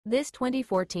This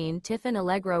 2014 Tiffin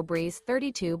Allegro Breeze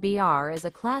 32BR is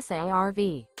a Class A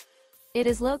RV. It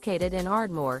is located in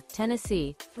Ardmore,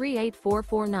 Tennessee,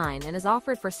 38449 and is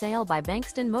offered for sale by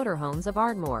Bankston Motorhomes of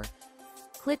Ardmore.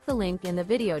 Click the link in the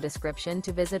video description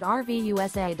to visit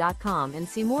RVUSA.com and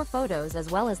see more photos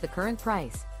as well as the current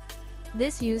price.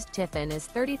 This used Tiffin is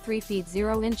 33 feet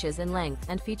 0 inches in length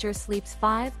and features sleeps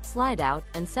 5, slide-out,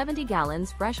 and 70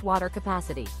 gallons fresh water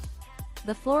capacity.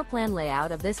 The floor plan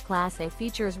layout of this Class A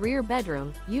features rear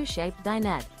bedroom, U-shaped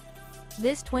dinette.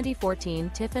 This 2014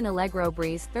 Tiffin Allegro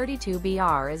Breeze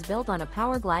 32BR is built on a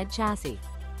Powerglide chassis.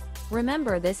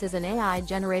 Remember, this is an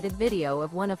AI-generated video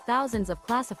of one of thousands of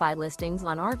classified listings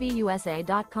on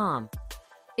RVUSA.com.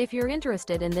 If you're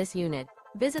interested in this unit,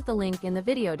 visit the link in the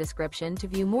video description to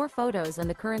view more photos and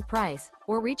the current price,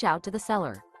 or reach out to the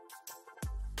seller.